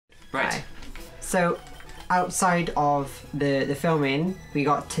Right. So, outside of the filming, we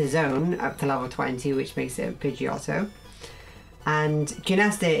got to zone up to level 20, which makes it a Pidgeotto. And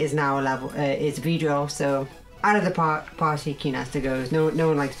Cunesta is now a level, is a Beedrill, so out of the party, Cunesta goes. No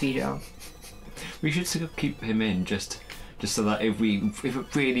one likes Beedrill. We should still keep him in just so that if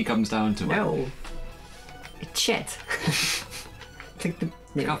it really comes down to it. No. It's shit.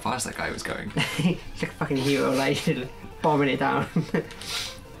 Look how fast that guy was going. He's like a fucking hero, like bombing it down.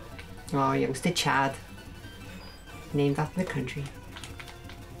 Oh, youngster Chad. Named after the country.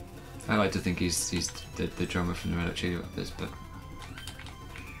 I like to think he's the drummer from the Red Hot Chili Peppers, but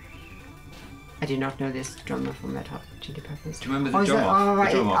I do not know this drummer from Red Hot Chili Peppers. do you remember the drum off?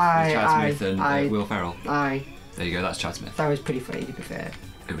 Right. The drum off with Chad Smith and Will Ferrell. Aye. There you go, that's Chad Smith. That was pretty funny, to be fair.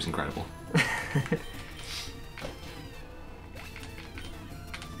 It was incredible.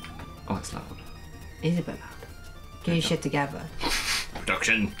 Oh, it's loud. Is a bit loud. Get your shit together.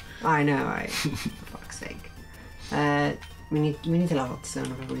 Production. I know, right? For fuck's sake. We need to level up the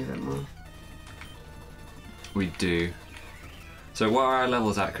zone a little bit more. We do. So what are our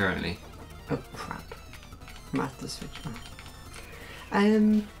levels at currently? Oh crap. Master switch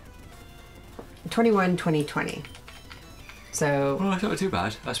on. 21, 20, 20. So. Well, that's not too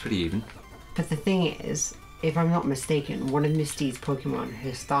bad. That's pretty even. But the thing is, if I'm not mistaken, one of Misty's Pokemon, her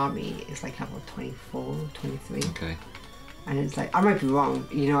Starmie, is like level 24, 23. Okay. And it's like, I might be wrong,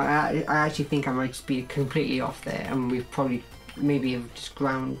 you know, I actually think I might just be completely off there, and we've probably, maybe have just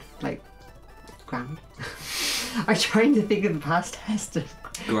ground. I'm trying to think of the past test of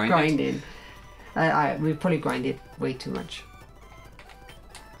grinding. We've probably grinded way too much.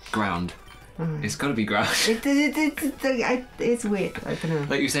 Ground. It's got to be ground. It's weird, I don't know.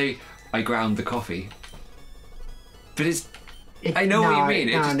 Like you say, I ground the coffee. But I know what you mean,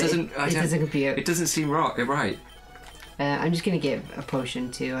 it just doesn't... It doesn't compute. It doesn't seem right. I'm just going to give a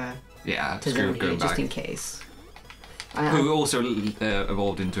potion to Zone here, just in case. Who also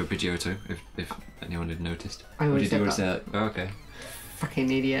evolved into a Pidgeotto, if anyone had noticed. I already say that. that? Oh, okay.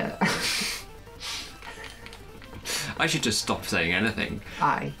 Fucking idiot. I should just stop saying anything.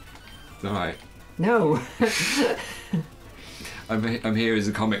 Aye. Alright. No. I'm here as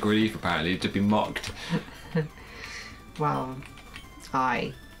a comic relief, apparently, to be mocked. Well,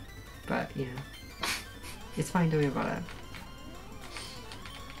 aye. But, you know. It's fine, don't worry about it.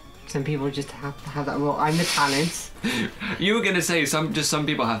 Some people just have to have that. Well, I'm the talent. You were going to say some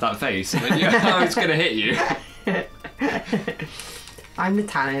people have that face, but I was going to hit you. I'm the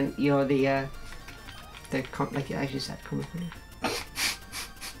talent, you're the like as you said, comic relief.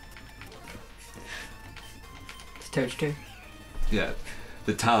 It's Toad's true. Yeah,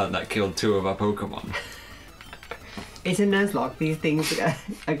 the talent that killed 2 of our Pokemon. It's a Nuzlocke, these things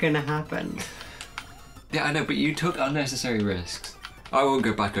are gonna happen. Yeah, I know, but you took unnecessary risks. I won't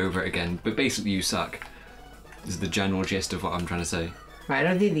go back over it again, but basically you suck. This is the general gist of what I'm trying to say. Right, I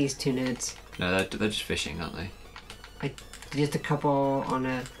don't think these 2 nerds. No, they're just fishing, aren't they? Just a couple on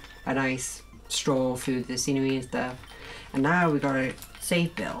a nice stroll through the scenery and stuff. And now we got a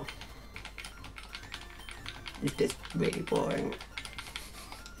save bill. It's just really boring.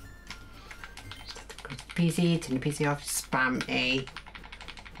 Just have to go to the PC, turn the PC off, spam A.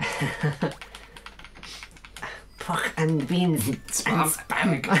 Fuck and beans.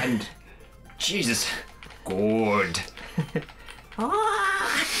 Spam and Jesus. Good.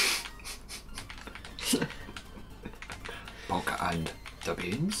 Polka and the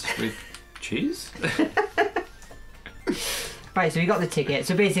beans with cheese. Right, so we got the ticket.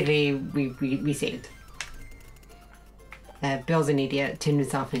 So basically, we saved. Bill's an idiot, turned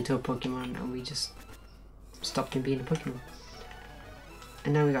himself into a Pokemon, and we just stopped him being a Pokemon.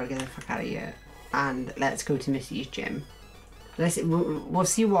 And now we gotta get the fuck out of here. And let's go to Misty's gym. We'll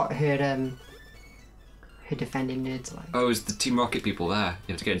see what her defending nerds are like. Oh, is the Team Rocket people there?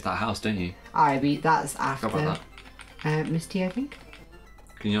 You have to get into that house, don't you? That's after. How about that? Misty, I think.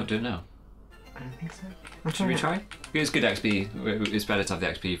 Can you not do it now? I don't think so. Should we try? It's good XP. It's better to have the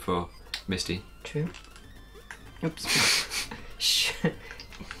XP for Misty. True. Oops. Shh.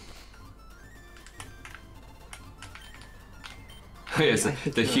 Oh, yes,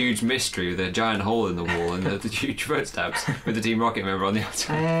 the huge mystery with the giant hole in the wall and the huge footsteps with the Team Rocket member on the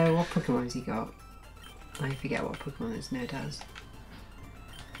outside. What Pokemon has he got? I forget what Pokemon this nerd has.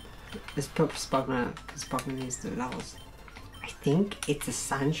 Let's put Spogna, because Spogna needs the levels. I think it's a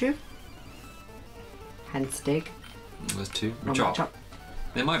Sandshrew. Handstick. There's 2. Chop. Chop.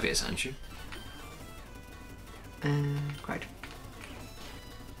 There might be a Sandshrew. Quite.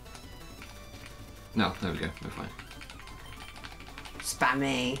 No, there we go. We're fine.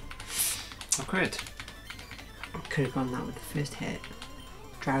 Spammy. Oh, crit. Could have gone that with the first hit.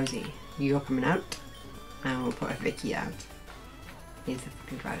 Drowsy, you're coming out. And we'll put a Vicky out. He's the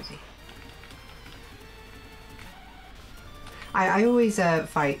fucking Drowsy. I always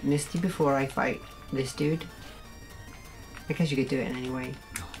fight Misty before I fight this dude. I guess you could do it in any way.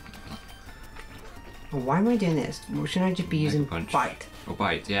 Oh, why am I doing this? Well, shouldn't I just be using Bite? Or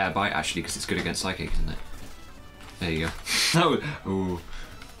Bite, yeah, Bite actually, because it's good against Psychic, isn't it? There you go. Oh,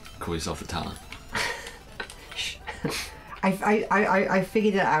 call yourself the talent. I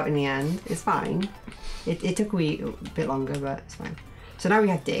figured it out in the end. It's fine. It took a bit longer, but it's fine. So now we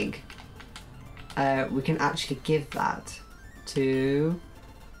have Dig. We can actually give that to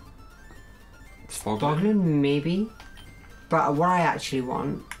Boglin, maybe. But what I actually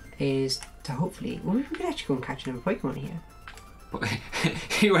want is to hopefully... Well, we could actually go and catch another Pokemon here.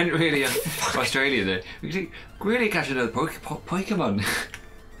 He went really Australian there. We could really catch another Pokemon.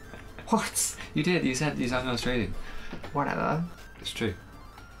 What? You did. You said you sound Australian. Whatever. It's true.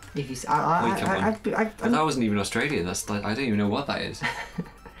 If you, But that wasn't even Australian. That's like, I don't even know what that is.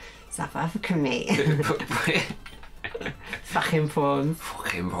 South Africa, mate. Fucking prawns.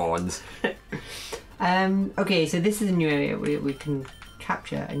 Fucking prawns. Okay, so this is a new area where we can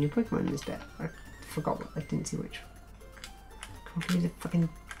capture a new Pokemon in this bit. I forgot what. I didn't see which. Come on, the fucking.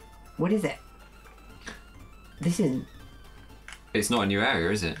 What is it? This isn't. It's not a new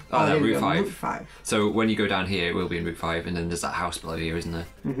area, is it? Oh, no, Route 5. Route 5. So when you go down here, it will be in Route 5, and then there's that house below here, isn't there?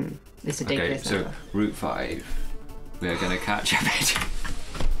 Mm-hmm. It's a daycare Okay, so center. Route 5. We are going to catch a pigeon.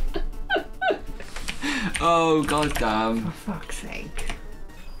 Oh, goddamn. For fuck's sake.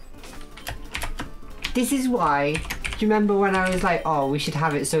 This is why... Do you remember when I was like, oh, we should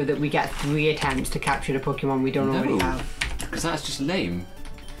have it so that we get 3 attempts to capture the Pokemon we don't already have? Because that's just lame.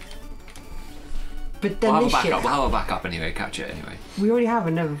 But then We'll this have a shit... backup. We'll have a backup anyway, catch it anyway. We already have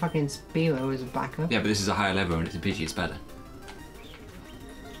another fucking Spearow as a backup. Yeah, but this is a higher level and it's a Pidgey, it's better.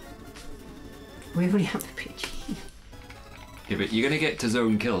 We already have the Pidgey. Yeah, but you're going to get to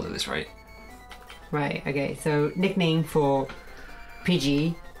zone killed at this rate. Right, okay, so nickname for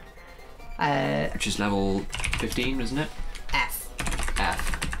Pidgey. Which is level 15, isn't it? F.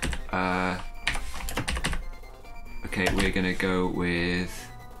 F. Okay, we're going to go with...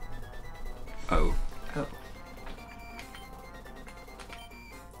 O. Oh.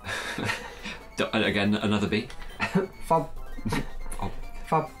 Again, another B. Fob. Oh.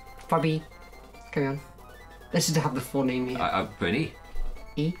 Fobby. Carry on. Let's just have the full name here. I've put an E.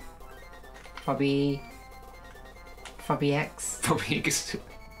 E. Fobby. Fobby X. Probably X.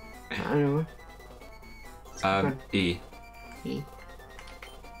 I don't know. E. E.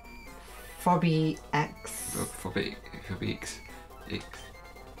 Fobby X. Fobby X. X.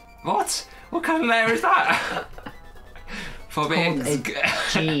 What? What kind of letter is that? Fobby X.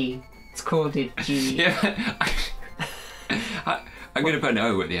 It's G. It's called a G. Yeah. I'm going to put an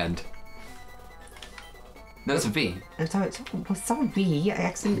O at the end. That's a V. It's not a B. I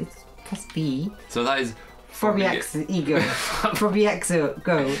accidentally pressed B. So that is... Fobby X ego. Fobby X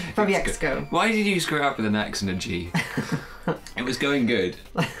go. Fobby X go. Why did you screw up with an X and a G? It was going good.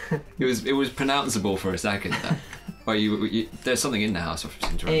 It was pronounceable for a second there. Well, there's something in the house. I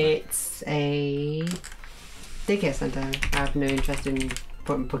seem to remember. It's a daycare centre. I have no interest in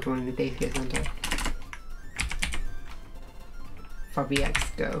putting Pokemon in the daycare centre. Fobby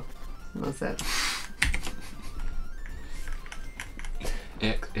X go. That's it.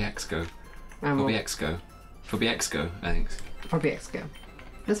 X go. And Fobby X go. Fobby X go, I think. Fobby X go.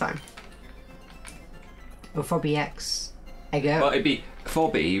 That's fine. Or Fobby X. I go. Well, it'd be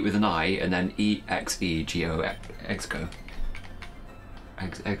Fobby with an I and then EXEGO X go.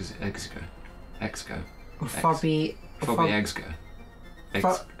 X go. X go. Or Fobby. Fobby X go. X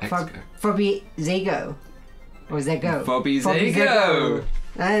go. Fobby Zago. Or Zego. Fobby Zago.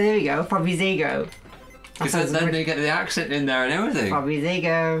 There we go. Fobby Zago. Because then they get the accent in there and everything. Fobby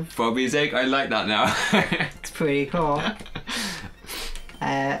Zago. Fobby Zago. I like that now. It's pretty cool.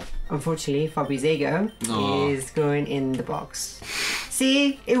 Unfortunately, Fobby Zago is going in the box.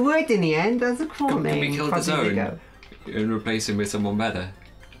 See, it worked in the end. That's a cool name. Can we kill the zone and replace him with someone better?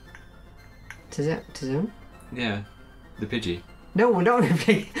 Tazone? Yeah, the Pidgey. No, we're not.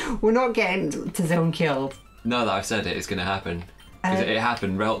 We're not getting Tazone killed. Now that I've said it, it's going to happen. Because it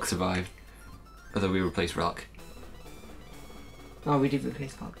happened. Relk survived. Although we replaced Relk. Oh, we did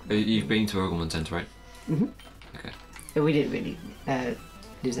replace Relk. You've been to Pokemon Center, right? Mhm. Okay. We didn't really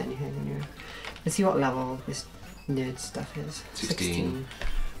lose anything anyway. Let's see what level this nerd stuff is. 16.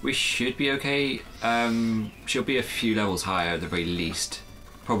 We should be okay. She'll be a few levels higher at the very least.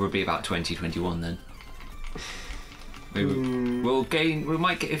 Probably about 20, 21 then. Maybe we'll gain.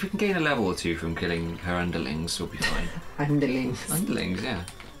 If we can gain a level or two from killing her underlings, we'll be fine. Underlings. Underlings, yeah.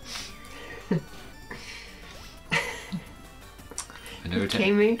 I know.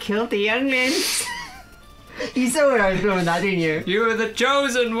 Came and killed the younglings. You saw where I was going with that, didn't you? You were the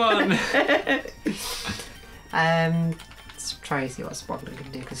chosen one. Let's try and see what Spoglin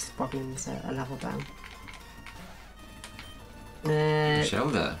can do because Spoglin's a level down.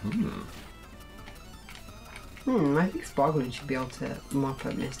 Shelter. I think Spoglin should be able to mop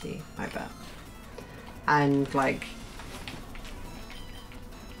up Misty, I bet. And like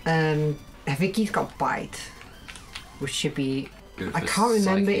Vicky's got Bite, which should be I can't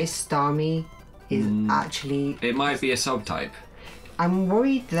remember if Starmie is actually It might be a subtype. I'm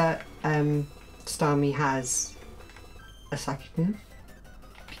worried that Starmie has a psychic move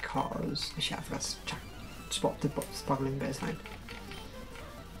because shit, I forgot to spot the Spoglin bit aside.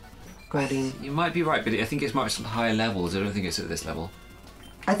 Goldine. You might be right, but I think it's much higher levels. I don't think it's at this level.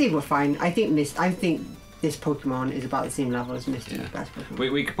 I think we're fine. I think this Pokemon is about the same level as Misty's best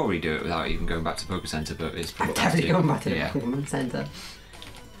Pokemon. We could probably do it without even going back to Poké Center, but it's probably I'm definitely going back to the Pokemon Center.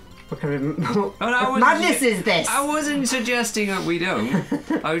 What kind of what madness is this? I wasn't suggesting that we don't.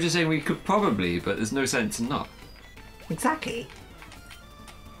 I was just saying we could probably, but there's no sense in not. Exactly.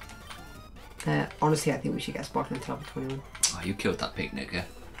 Honestly, I think we should get Sparkling to level 21. Oh, you killed that picnicker.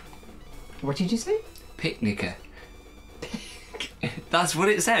 What did you say? Picnicker. That's what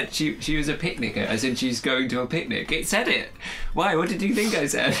it said. She was a picnicker, as in she's going to a picnic. It said it. Why? What did you think I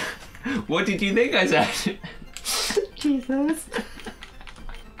said? What did you think I said? Jesus.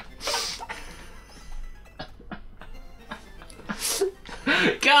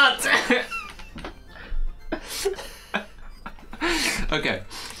 Cut! Okay.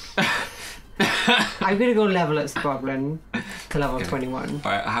 I'm gonna go level up Spoglin to level 21.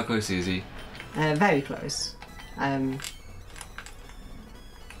 Alright, how close is he? Very close.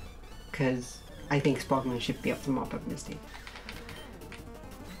 Because I think Spoglin should be up to mop up Misty.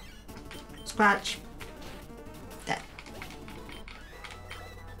 Scratch. There.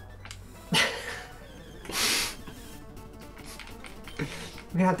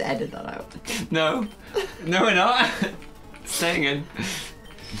 We're gonna have to edit that out. No. No, we're not. Staying in.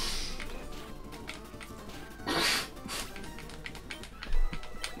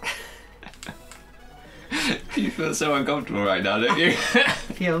 You feel so uncomfortable right now, don't you? I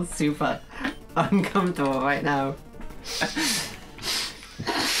feel super uncomfortable right now.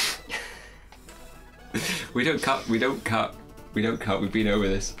 We don't cut. We've been over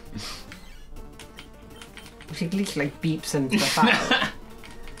this. We should at least like beep some stuff out.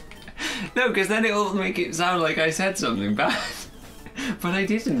 No, because then it'll make it sound like I said something bad. But I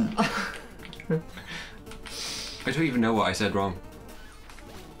didn't. I don't even know what I said wrong.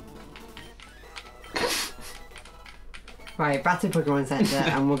 Right, back to Pokemon Center,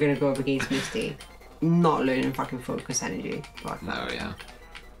 and we're gonna go up against Misty. Not learning fucking focus energy. Like No, yeah.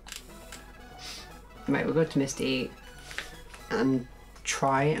 Right, we'll go to Misty and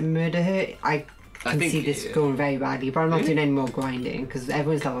try and murder her. I can see this going very badly, but I'm not doing any more grinding because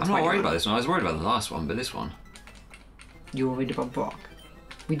everyone's level 21. I'm not worried about this one. I was worried about the last one, but this one. You were worried about Brock.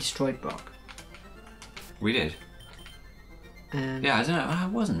 We destroyed Brock. We did. Yeah, I don't know. I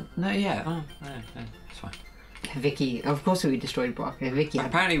wasn't. No, yeah. Oh, no, it's fine. Vicky, of course we destroyed Brock. Vicky.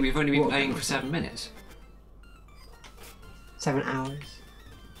 Apparently, we've only been playing for 7 minutes. 7 hours.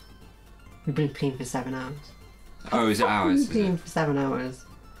 We've been playing for 7 hours. Oh, is it hours? We've been playing for 7 hours.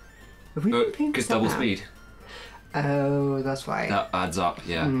 Have we been playing for 7 double hours? speed. Oh, that's why. That adds up,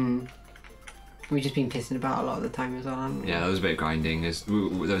 yeah. We've just been pissing about a lot of the time as well, haven't we? Yeah, there was a bit of grinding. There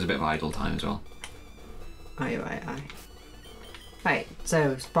was a bit of idle time as well. Aye. Right,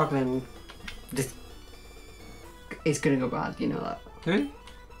 so Spoglin just is gonna go bad, you know that. Who?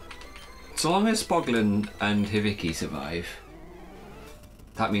 So long as Spoglin and Hibiki survive,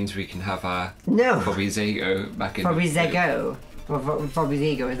 that means we can have our Bobby Zago back in. Bobby Zago. Well, Bobby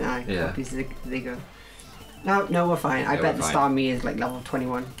Zago, isn't it? Yeah. Bobby Zago. No, we're fine. I bet the Starmie is like level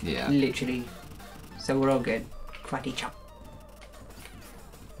 21. Yeah. Literally. So we're all good. Karate chop.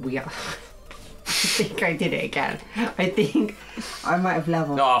 We are. I think I did it again. I think I might have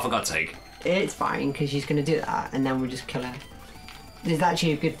leveled. Oh, for God's sake. It's fine because she's going to do that and then we'll just kill her. It's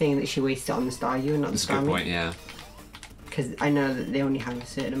actually a good thing that she wasted it on the Staryu and not the Starmie. That's a good point, yeah. Because I know that they only have a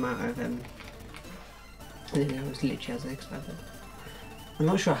certain amount of I think it was literally as I expected. I'm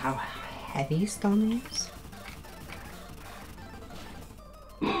not sure how heavy Starmie is.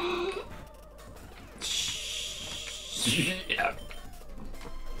 Yeah.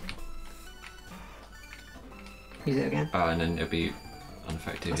 Use it again. And then it'll be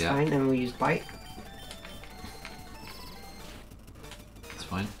ineffective, That's yeah. fine, then we'll use Bite. That's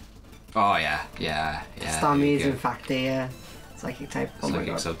fine. Oh, yeah. Starmie is in fact a psychic type. Oh my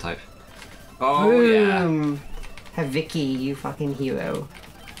Psychic god. subtype. Oh yeah. Boom! Have Vicky, you fucking hero.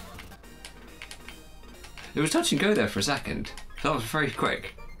 It was touch and go there for a second. That was very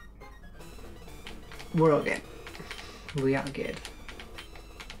quick. We're all good. We are good.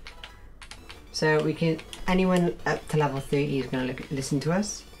 So we can, anyone up to level 30 is going to listen to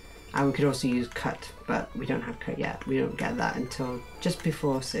us. And we could also use cut, but we don't have cut yet. We don't get that until just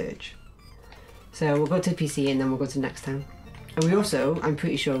before Surge. So we'll go to PC and then we'll go to next time. And we also, I'm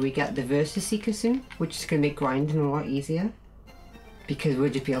pretty sure we get the Versus Seeker soon, which is going to make grinding a lot easier. Because we'll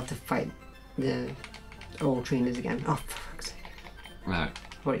just be able to fight the old trainers again. Oh, for fuck's sake. Right.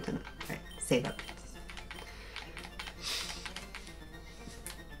 I've already done it. Right, save up.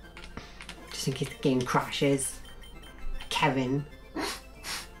 Just in case the game crashes. Kevin.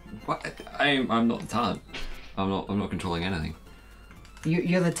 What? I'm not the talent. I'm not controlling anything.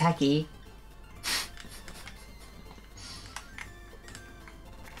 You're the techie.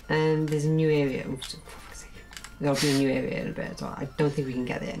 And there's a new area. Oh, for fuck's sake. There'll be a new area in a bit as well. I don't think we can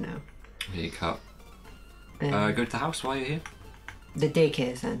get there now. Here you cut. Go to the house while you're here. The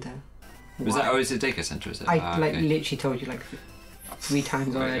daycare centre. Was that? Oh, it's a daycare centre, is it? I literally told you like 3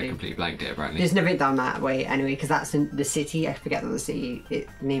 times Right, already. I completely blanked it apparently. There's nothing down that way anyway, because that's in the city. I forget what the city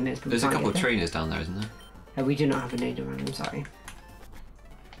name is. There's a couple of trainers down there, isn't there? We do not have a nade around. I'm sorry.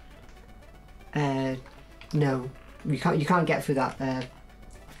 No, you can't get through that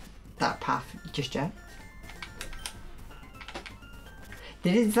that path just yet.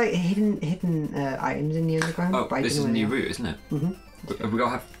 There's like hidden items in the underground. Oh, this is a new route, isn't it? Mm-hmm.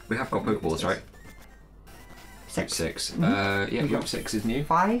 We have got Pokeballs, right? 6. 6. Mm-hmm. Yeah, Route 6 is new.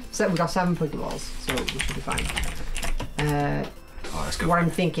 5. So we got 7 Pokeballs, so we should be fine. Let's go. What I'm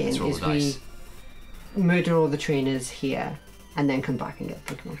thinking is roll the dice. we murder all the trainers here, and then come back and get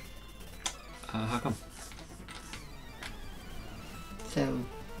Pokemon. How come? So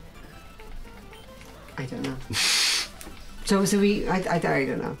I don't know. So I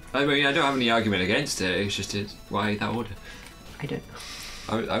don't know. I mean, I don't have any argument against it. It's just why that order. I don't know.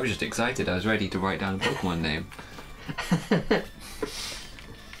 I was just excited. I was ready to write down a Pokemon name.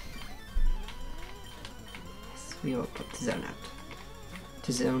 Yes, we will put the zone out.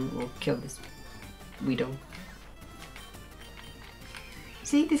 The zone will kill this Weedle.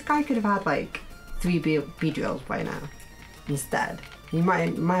 See, this guy could have had like 3 Beedrills by now. Instead, you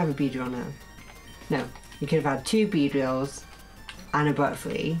might have a Beedrill now. No, you could have had 2 Beedrills and a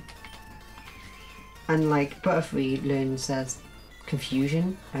Butterfree. And like Butterfree learns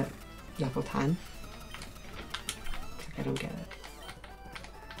Confusion at level 10. I don't get it.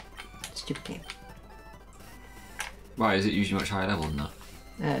 Stupid game. Why is it usually much higher level than that?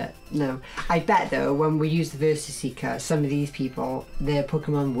 No. I bet though, when we use the Versus Seeker, some of these people, their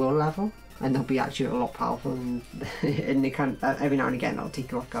Pokemon will level, and they'll be actually a lot powerful, and they can every now and again they'll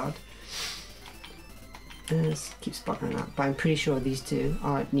take you off guard. Let's keep spotting on that, but I'm pretty sure these two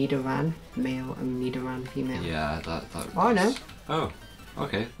are Nidoran male and Nidoran female. Yeah, that. Oh no. Oh,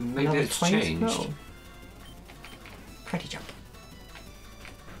 okay. Maybe Level it's 20 changed. scroll. Pretty jump.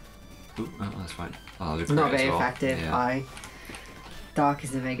 Ooh, oh, that's fine. Oh, Not very effective. Yeah. Dark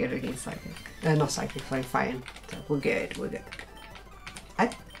isn't very good against Psychic. Not Psychic, sorry, Fighting. So we're good, we're good. I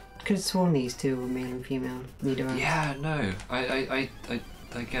could have sworn these two were male and female Nidoran. Yeah, no. I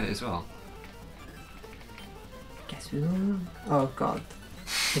get it as well. Guess we will. Oh god.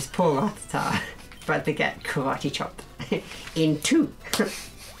 This poor Rattata about to get karate chopped in 2.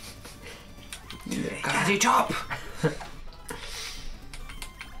 Karate chop!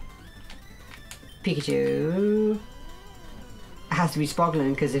 Pikachu has to be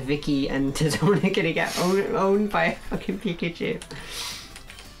Spoglin because if Vicky and Tazone are gonna get owned by a fucking Pikachu.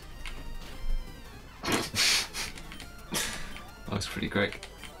 That was pretty quick.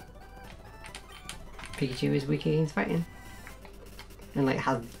 Pikachu is weak against fighting and like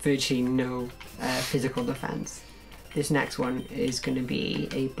has virtually no physical defense. This next one is going to be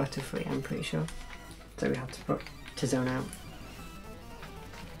a Butterfree, I'm pretty sure. So we have to put Tazone out.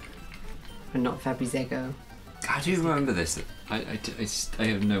 And not Fabrizego. I do remember this. I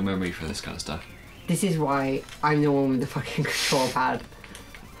have no memory for this kind of stuff. This is why I'm the one with the fucking control pad.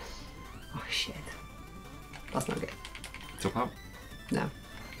 Oh shit. That's not good. Top up? No.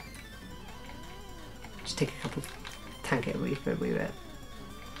 Just take a couple, tank it a wee bit.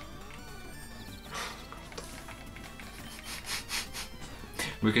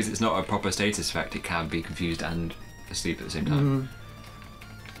 Because it's not a proper status effect, it can be confused and asleep at the same time.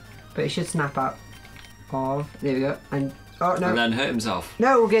 But it should snap up. Oh, there we go. And oh no. And then hurt himself.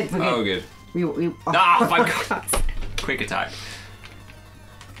 No, we're good. We're good. Oh, good. We Ah, my god! Quick attack.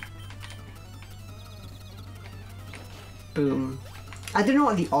 Boom. I don't know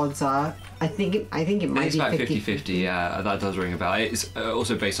what the odds are. I think it might It's be about 50-50. 50-50, yeah, that does ring a bell. It's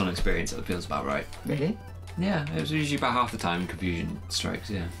also based on experience, it feels about right. Really? Yeah, it was usually about half the time confusion strikes,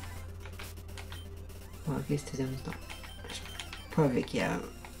 yeah. Well, at least his own's not. Probably, yeah.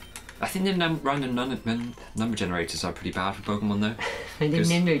 I think the random number generators are pretty bad for Pokemon though. I didn't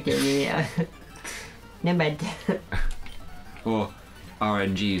remember yeah. Numbered. Or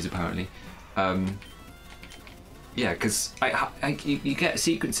RNGs apparently. Yeah, because you get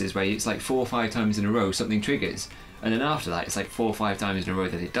sequences where it's like 4 or 5 times in a row something triggers, and then after that it's like 4 or 5 times in a row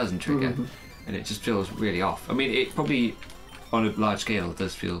that it doesn't trigger, and it just feels really off. I mean, it probably on a large scale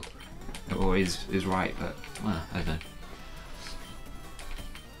does feel, or is right, but well, I don't know.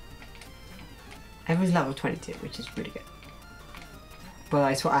 Everyone's level 22, which is pretty good.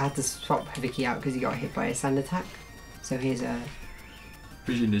 But I had to swap Vicky out because he got hit by a sand attack. So here's a...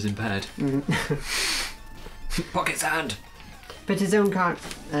 Vision is impaired. Pocket sand! But Tazone can't...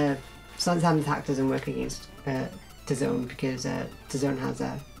 sand attack doesn't work against Tazone because Tazone has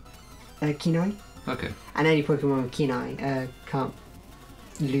a Kenai. Okay. And any Pokemon with Kenai can't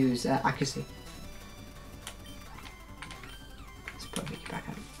lose accuracy. Let's put Vicky back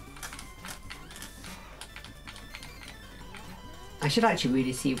out. I should actually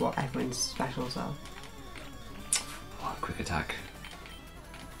really see what everyone's specials are. Oh, quick attack.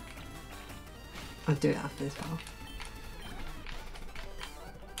 I'll do it after this battle.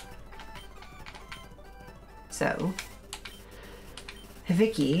 So,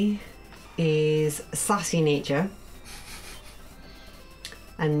 Vicky is sassy nature,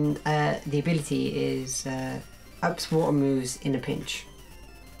 and the ability is ups water moves in a pinch.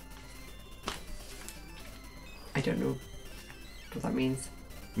 I don't know what that means.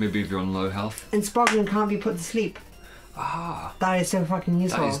 Maybe if you're on low health. And Sparkling can't be put to sleep. Ah, That is so fucking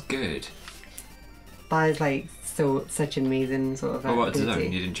useful. that is good. That is like such an amazing sort of Oh, what, ability.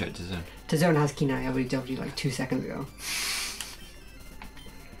 Tazone? You didn't check Tazone. Tazone has Kenai, I would you like 2 seconds ago.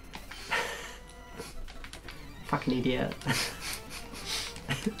 Fucking idiot.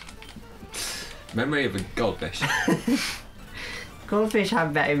 Memory of a goldfish. Goldfish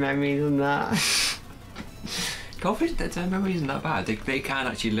have better memories than that. Goldfish, their memory isn't that bad. They can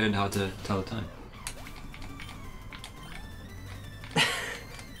actually learn how to tell the time.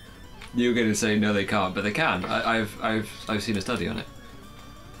 You were going to say no, they can't, but they can. I've seen a study on it.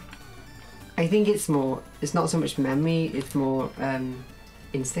 I think it's not so much memory, it's more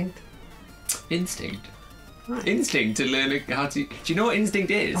instinct. Instinct. Right. Instinct to learn how to. Do you know what instinct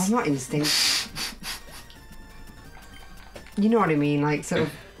is? Oh, not instinct. You know what I mean, like sort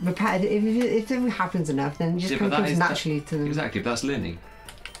of repetitive. If it happens enough, then it just kind of comes naturally to them. Exactly, but that's learning.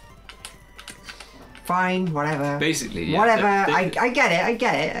 Fine, whatever. Basically, yeah. Whatever. I get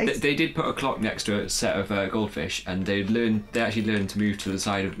it. They did put a clock next to a set of goldfish, and they actually learned to move to the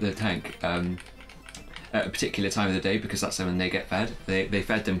side of the tank at a particular time of the day, because that's when they get fed. They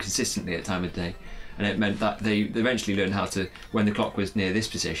fed them consistently at time of day, and it meant that they eventually learned how to, when the clock was near this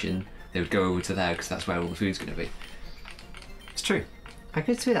position, they would go over to there because that's where all the food's going to be. It's true. I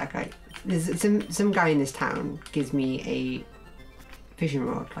could swear that guy. There's some guy in this town gives me a fishing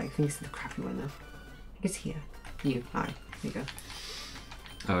rod. Like, I think it's the crappy one though. It's here. Alright, here you go.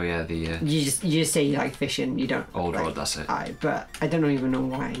 Oh yeah, the You just say you like fishing. You don't. old like, rod. That's it. Alright, but I don't even know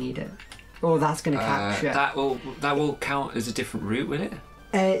why I need it. Oh, that's gonna capture. That will count as a different route, will it?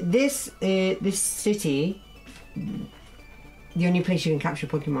 This city, the only place you can capture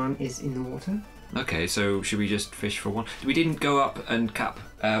Pokemon is in the water. Okay, so should we just fish for one? We didn't go up and cap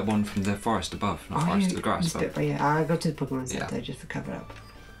one from the forest above, not forest to the grass. But I'll go to the Pokemon Center just to cover up.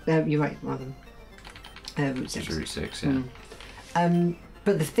 You're right, Marvin. Route 6. Route 6, yeah.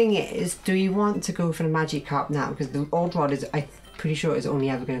 But the thing is, do you want to go for the Magikarp now? Because the old rod is, I'm pretty sure, is only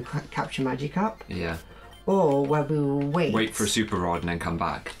ever going to capture Magikarp. Yeah. Or where we will wait. Wait for a super rod and then come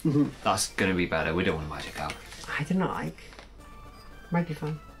back. That's going to be better. We don't want a Magikarp. I don't know, like, might be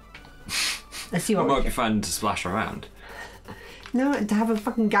fun. Let's see what It might be fun to splash around. No, to have a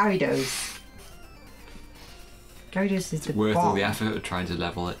fucking Gyarados. Gyarados is the Worth bomb. all the effort of trying to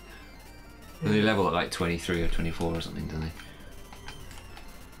level it. And they level at like 23 or 24 or something, don't they?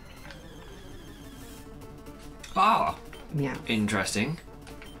 Ah! Yeah. Interesting.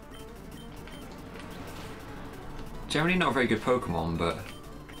 Generally not a very good Pokemon, but...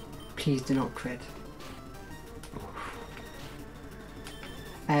 Please do not crit.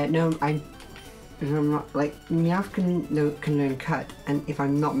 No, I'm not, like, Meowth can learn Cut, and if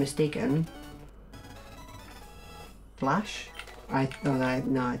I'm not mistaken, Flash? No, I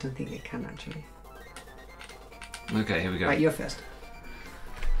don't think it can actually. Okay, here we go. Right, you're first.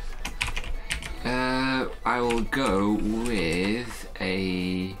 I will go with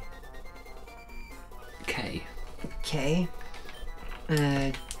a K. Okay.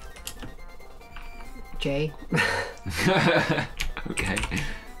 J. Okay.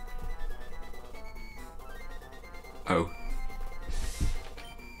 Oh.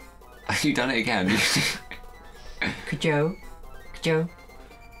 Have you done it again? Kajo. Kajo.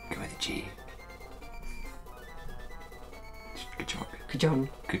 Go with a G. Good job. Kajon.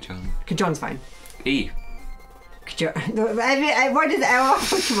 Good job. Kajon's fine. E. Kajon. Why does our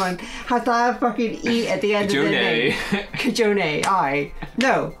Pokemon have to have fucking E at the end of their name? Kajone. I.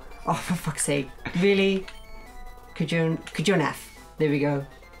 No. Oh, for fuck's sake. Really? Kajon F. There we go.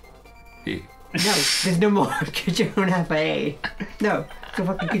 E. No, there's no more Kajon F A. No, go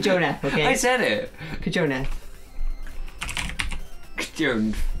fucking Kajon F, okay? I said it. Kajon F.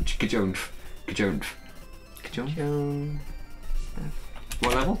 Kajon. Kajon. Kajon. Kajon. Kajon.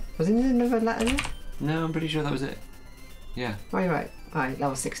 What level? Wasn't there another letter there? No, I'm pretty sure that was it. Yeah. Oh, you're right. Alright,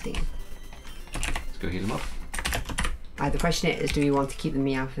 level 16. Let's go heal him up. The question is, do we want to keep the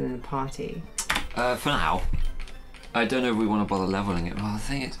Meowth in the party? For now. I don't know if we want to bother leveling it. Well, the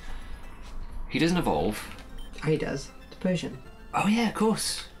thing is, he doesn't evolve. Oh, he does. It's Persian. Oh yeah, of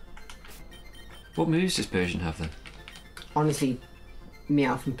course. What moves does Persian have then? Honestly,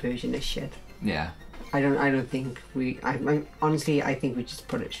 Meowth and Persian is shit. Yeah. I don't think we. Honestly, I think we just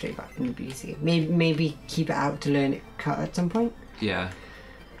put it straight back in the BC. Maybe keep it out to learn it cut at some point. Yeah.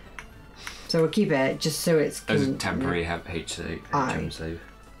 So we'll keep it just so it's. As a temporary HM save.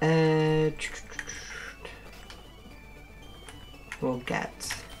 We'll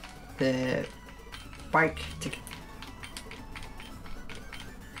get the bike to.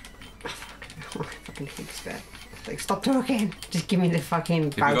 Oh, fuck. I fucking hate this bit. Like, stop talking. Just give me the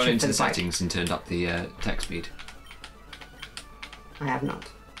fucking. Have you gone into the settings and turned up the text speed? I have not.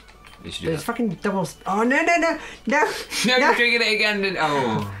 You should do There's that. fucking double. Oh no! No, you're doing it again.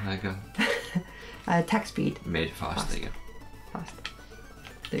 Oh my god. Text speed. Made it fast. There you go. Fast.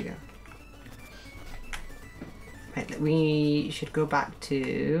 There you go. Right, we should go back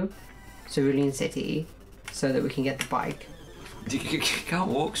to Cerulean City so that we can get the bike. You can't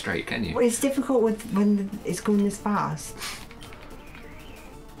walk straight, can you? Well, it's difficult when it's going this fast.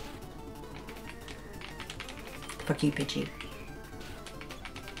 Fuck you, Pidgey.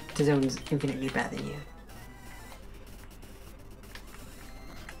 Tizone's infinitely better than you.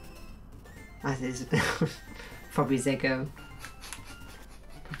 As is probably Ziggo.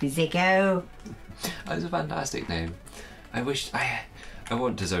 Probably Ziggo. That's a fantastic name. I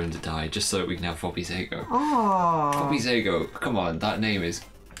want Tizone to die just so that we can have Fobby Zago. Oh. Fobby Zago, come on, that name is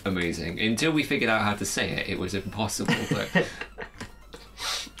amazing. Until we figured out how to say it, it was impossible. But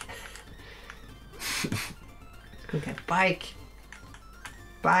go get a bike.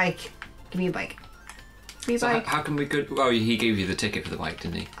 Bike. Give me a bike. Give me a so bike. how can we go? Oh, he gave you the ticket for the bike,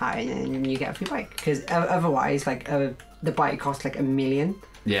 didn't he? And then you get a free bike. Because otherwise, like, the bike costs like $1 million.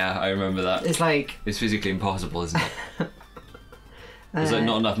 Yeah, I remember that. It's like... It's physically impossible, isn't it? There's like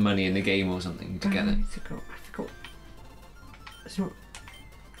not enough money in the game or something to get it. I forgot. So,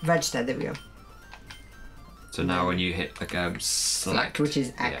 register, there we go. So now when you hit like select, which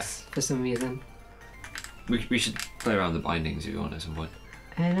is X for some reason. We should play around the bindings if you want at some point.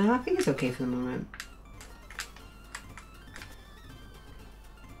 And I think it's okay for the moment.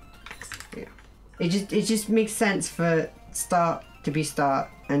 Yeah. It just makes sense for start to be start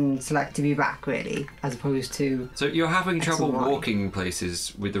and select to be back, really, as opposed to. So you're having X trouble and Y. walking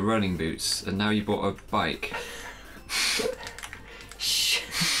places with the running boots, and now you bought a bike.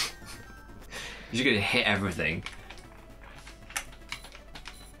 Shh. You're gonna hit everything.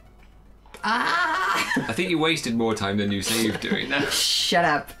 Ah! I think you wasted more time than you saved doing that. Shut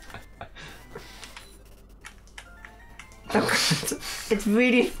up. It's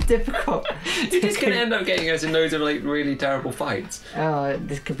really difficult. You're just gonna end up getting us in loads of like really terrible fights. Oh,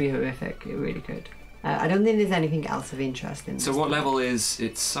 this could be horrific. It really could. I don't think there's anything else of interest in this. So what level is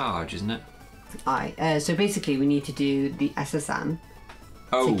it's Sarge, isn't it? So basically we need to do the SSN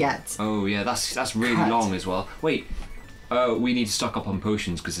to get. Oh yeah, that's really cut. long as well. Wait. Oh, we need to stock up on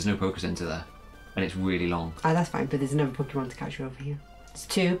potions because there's no Poké Center there, and it's really long. Oh, that's fine. But there's another Pokemon to catch over here. It's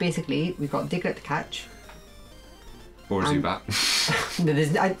two basically. We've got Diglett to catch. Or a Zubat. No,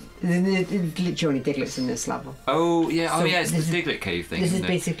 there's literally only Diglets in this level. Oh yeah, So it's the this is- Diglett cave thing. This is isn't it?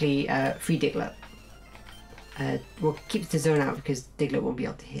 basically free Diglett. We'll keep the zone out because Diglett won't be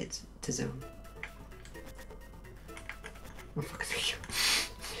able to hit to zone. Oh fuck's sake!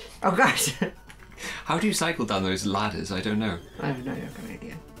 Oh gosh! How do you cycle down those ladders? I don't know. I have no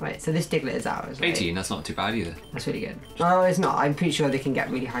idea. Right, so this Diglett is ours. Right? 18. That's not too bad either. That's really good. Oh, it's not. I'm pretty sure they can get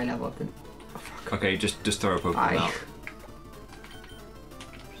really high level. Oh fuck! Okay, just throw a Pokemon Aye. out.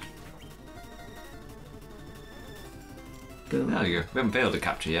 Boom. There you go. We haven't failed to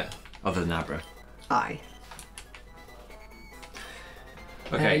capture yet, other than Abra. Aye.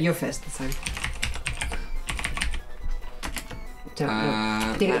 Okay. You're first this time. Don't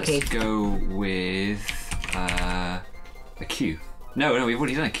know. Dig it, Let's Kate. go with a Q. No, we've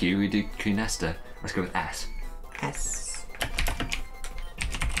already done a Q. We did Cunesta. Let's go with S. S.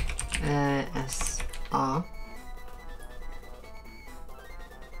 S. R.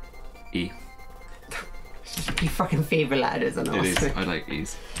 E. Your fucking favourite letters and all. It is. I like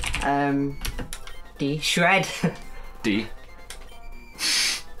E's. D. Shred. D.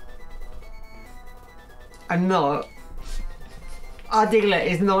 I'm not. Our Diglett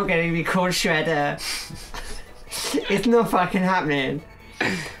is not going to be called Shredder. It's not fucking happening.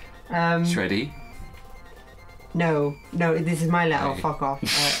 Shreddy. No, this is my letter. Okay. Fuck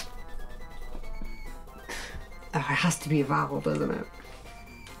off. Oh, it has to be a vowel, doesn't it?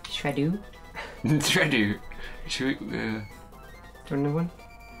 Shredu? Shredu. Should we, Do you want another one?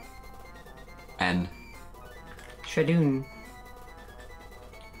 N. Shredoon.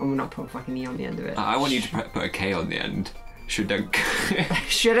 I'm not putting fucking E on the end of it. I want you to put a K on the end. Shredunk.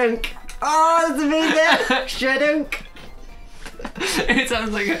 Shredunk. Oh, that's amazing! Shredunk. It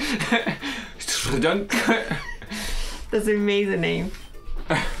sounds like a Shredunk. That's an amazing name.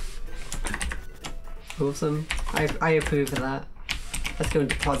 Awesome. I approve of that. Let's go and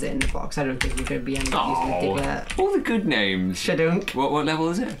deposit in the box. I don't think we're going to be using a Diglett. All the good names. Shredunk. What level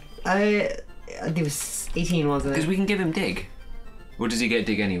is it? I think it was 18, wasn't Because it? we can give him dig. Or does he get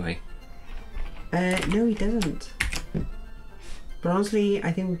dig anyway? No, he doesn't. But honestly,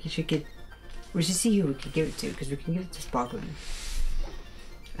 I think we should get. We should see who we could give it to, because we can give it to Sparkling.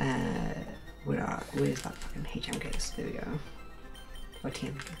 Where's that fucking HM case? There we go. Or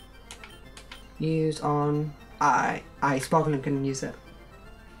TM. Use on. Sparkling can use it.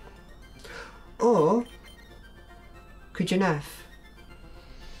 Or could Janef?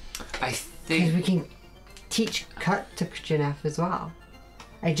 I Because think. we can teach cut to Janef as well.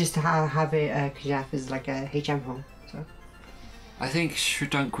 I just have it. Janef is like a HM home. So. I think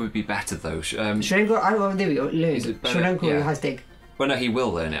Shredunk would be better though. Shredunko, there we go. Learn. Is it better? Shredunko Yeah. has dig. Well, no, he will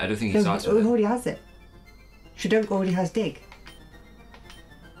learn it. I don't think he No, starts he with it. already has it. Shredunk already has dig.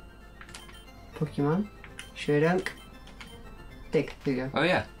 Pokemon. Shredunk. Dig. There you go. Oh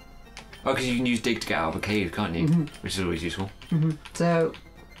yeah. Oh, because you can use dig to get out of a cave, can't you? Which is always useful. So,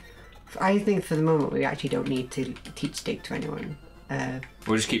 I think for the moment we actually don't need to teach dig to anyone.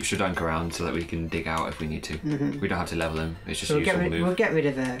 We'll just keep Shredunk around so that we can dig out if we need to. We don't have to level him. It's just So a we'll useful move. we'll get rid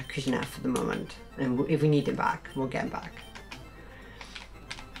of Kushner for the moment, and if we need him back, we'll get him back.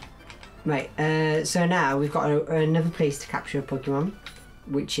 Right, so now we've got another place to capture a Pokemon,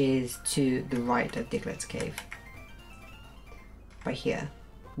 which is to the right of Diglett's cave. Right here.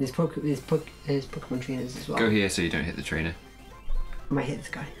 There's Pokemon trainers as well. Go here so you don't hit the trainer. I might hit this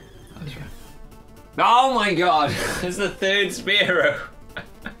guy. Oh, that's right. Oh my god! It's the third Spearow!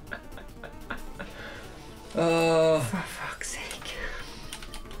 Oh. For fuck's sake.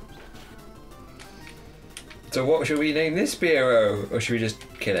 So what should we name this Spearow? Or should we just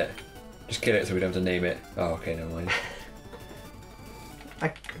kill it? Just kill it so we don't have to name it. Oh, okay, never mind.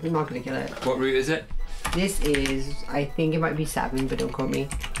 I'm not gonna kill it. What route is it? This is, I think it might be 7, but don't quote me.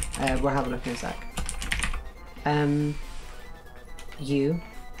 We'll have a look in a sec. U.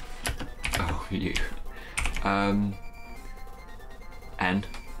 Oh, you. N.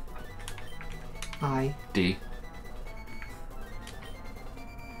 I. D.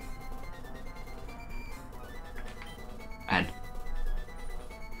 N.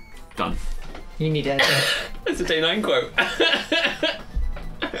 Done. You need it. That's a day 9 quote.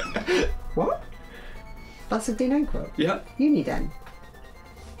 What? That's a D9 quote? Yeah. You need N.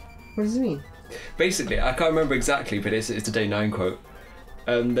 What does it mean? Basically, I can't remember exactly, but it's a day 9 quote.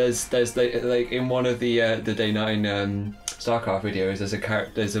 There's like in one of the day 9 StarCraft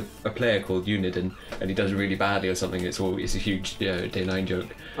videos, there's a player called Uniden, and he does really badly or something. It's a huge day 9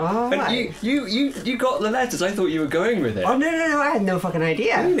 joke. Oh, And right. you got the letters. I thought you were going with it. Oh, no, I had no fucking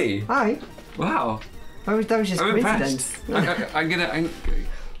idea. Really? Hi. Wow. That was just I'm coincidence. impressed.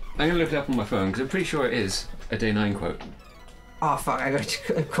 I'm gonna look it up on my phone because I'm pretty sure it is a day 9 quote. Oh, fuck, I got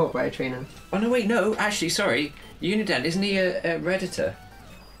caught by a trainer. Oh no, wait, no. Actually, sorry. Uniden, isn't he a redditor?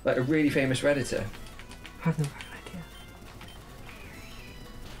 Like a really famous redditor? I have no fucking idea.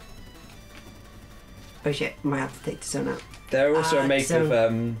 Oh shit, might have to take this one out. They're also a make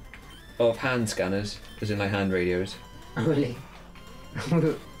so- of hand scanners, as in like hand radios. Oh, really?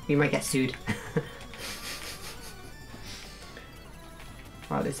 We might get sued.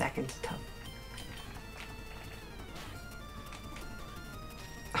 Oh, the second's tough.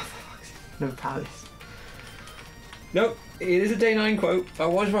 No palace. Nope, it is a day 9 quote. I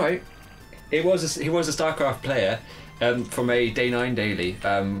was right. He was a StarCraft player from a day 9 daily.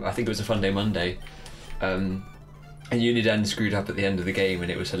 I think it was a Fun Day Monday. And Uniden screwed up at the end of the game, and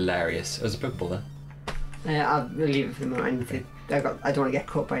it was hilarious. It was a Pokeball there. I'll leave it for the moment. I don't want to get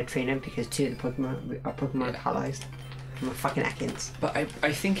caught by a trainer because 2 of the Pokemon are paralysed from a fucking Ekans. But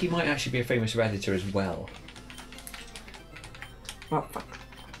I think he might actually be a famous Redditor as well. Oh fuck.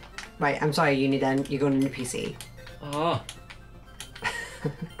 Right, I'm sorry, Uniden. You're going into PC. Ah.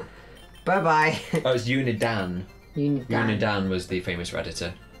 Bye bye. Oh, it's Unidan. Unidan. Unidan was the famous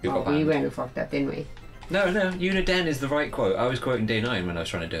Redditor who got banned. We went fucked up, didn't we? No, Uniden is the right quote. I was quoting day 9 when I was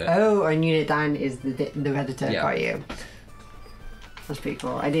trying to do it. Oh, and Unidan is the Redditor. Yeah. Got you. That's pretty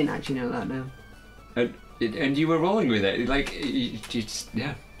cool. I didn't actually know that, no. And you were rolling with it. Like, you just,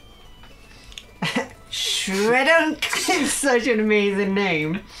 yeah. Shredunk! It's such an amazing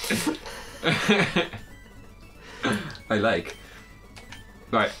name. I like.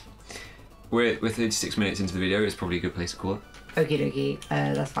 Right. We're 36 minutes into the video. It's probably a good place to call it. Okie dokie.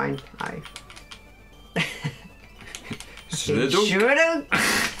 That's fine. Aye. Shredunk.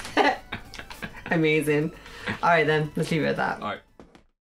 Amazing. Alright then, let's leave it at that. Alright.